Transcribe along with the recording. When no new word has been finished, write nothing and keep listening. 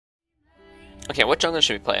Okay, what jungler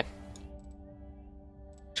should we play?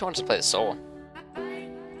 I want to play the soul.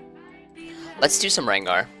 Let's do some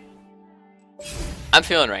Rengar. I'm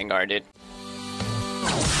feeling Rengar, dude.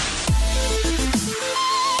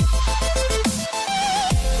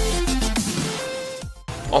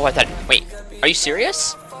 Oh, I thought. Wait, are you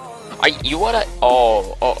serious? Are you wanna?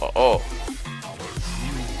 Oh.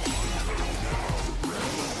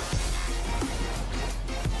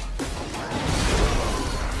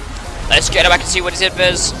 Let's get him. I can see what his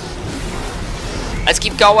inv is. Let's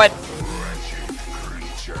keep going.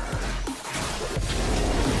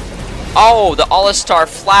 Oh, the All-Star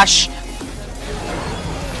Flash.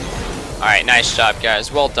 Alright, nice job,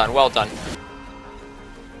 guys. Well done, well done.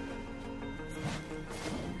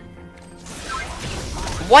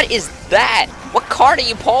 What is that? What card are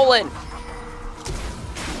you pulling?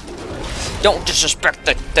 Don't disrespect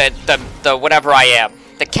the whatever I am.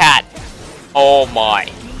 The cat. Oh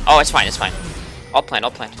my. Oh, it's fine, it's fine. I'll plan.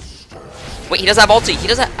 Wait, he doesn't have ulti. He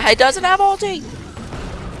doesn't have ulti.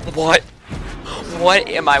 What? What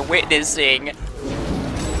am I witnessing?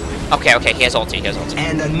 Okay, he has ulti,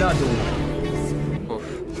 And another one. Oof.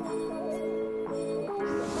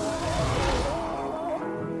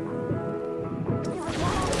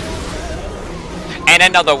 And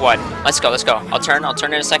another one. Let's go. I'll turn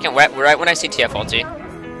in a second. Right when I see TF ulti.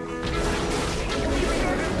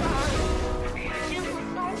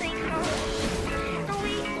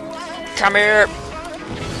 Come here.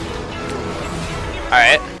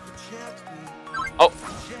 Alright. Oh.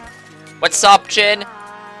 What's up, JHIN?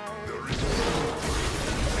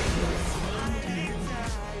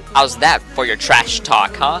 How's that for your trash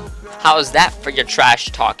talk, huh? How's that for your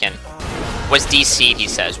trash talking? Was DC'd, he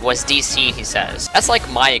says. Was DC'd, he says. That's like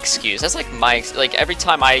my excuse. That's like like every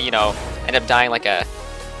time I, you know, end up dying like a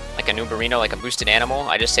Nubarino, like a boosted animal,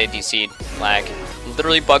 I just say DC'd. Lag.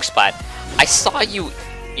 Literally bug splat. I saw you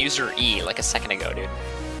use your E like a second ago, dude.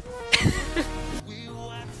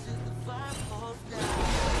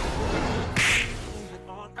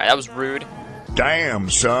 Alright, that was rude. Damn,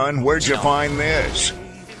 son, where'd you find this?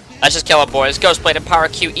 Let's just kill it, boys. Ghost Blade and Power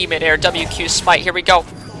Q, E mid air, WQ Smite. Here we go.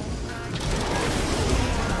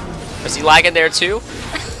 Was he lagging there too?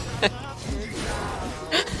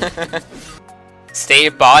 Stay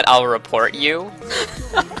bot, I'll report you.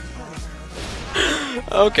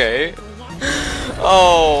 Okay.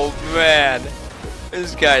 Oh man,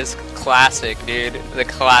 this guy's classic, dude. The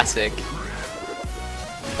classic.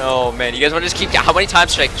 Oh man, you guys want to just keep? How many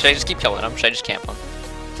times should I just keep killing him? Should I just camp him?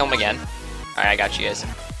 Kill him again. All right, I got you guys. Should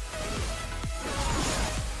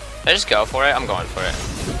I just go for it? I'm going for it.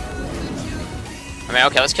 I mean,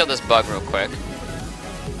 okay, let's kill this bug real quick.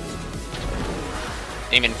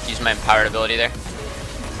 Didn't even use my empowered ability there.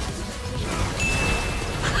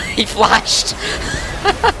 He flashed.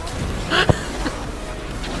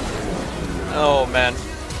 Oh man.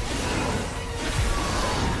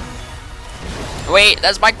 Wait,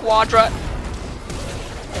 that's my Quadra.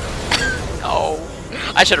 Oh,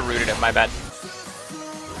 I should have rooted him. My bad.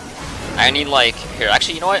 I need like here.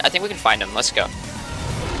 Actually, you know what? I think we can find him. Let's go.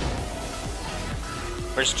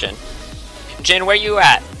 Where's JHIN? JHIN, where you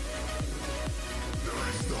at?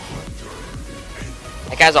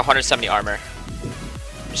 That guy has 170 armor.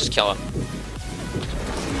 Let's just kill him.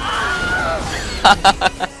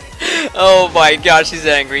 Oh my gosh, he's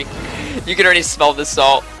angry. You can already smell the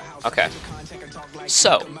salt. Okay.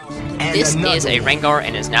 So, this is a Rengar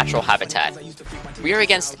in his natural habitat. We are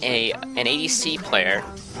against an ADC player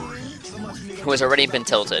who has already been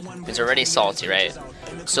tilted. He's already salty, right?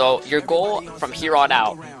 So, your goal from here on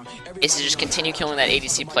out is to just continue killing that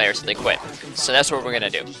ADC player till they quit. So that's what we're gonna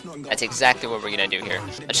do. That's exactly what we're gonna do here.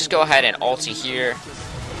 Let's just go ahead and ulti here.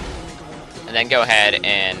 And then go ahead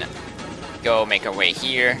and go make our way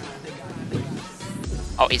here.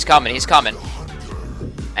 Oh, he's coming, he's coming.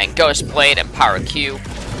 And Ghost Blade and Power Q.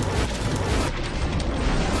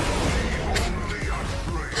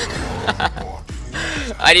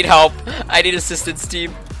 I need help. I need assistance,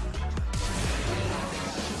 team.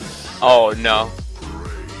 Oh no.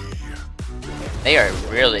 They are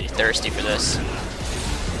really thirsty for this.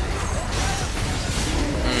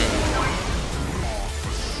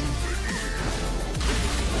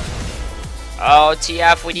 Oh,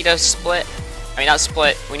 TF, we need to split. I mean, not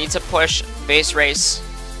split. We need to push base race.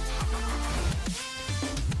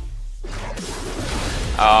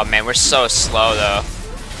 Oh man, we're so slow though.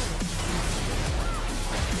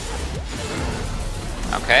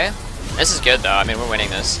 Okay. This is good though. I mean, we're winning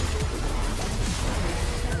this.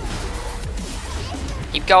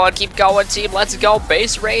 Keep going, team. Let's go.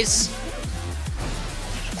 Base race.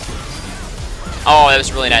 Oh, that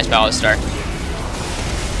was really nice Battle Star.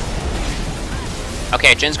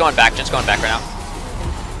 Okay, Jin's going back. Jin's going back right now.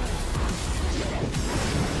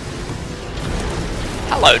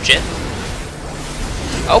 Hello, Jin.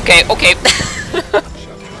 Okay, okay.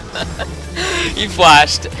 He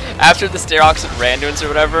flashed. After the Starox and Randuins or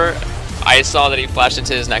whatever, I saw that he flashed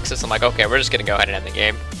into his Nexus. I'm like, okay, we're just gonna go ahead and end the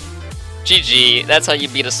game. GG. That's how you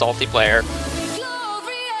beat a salty player.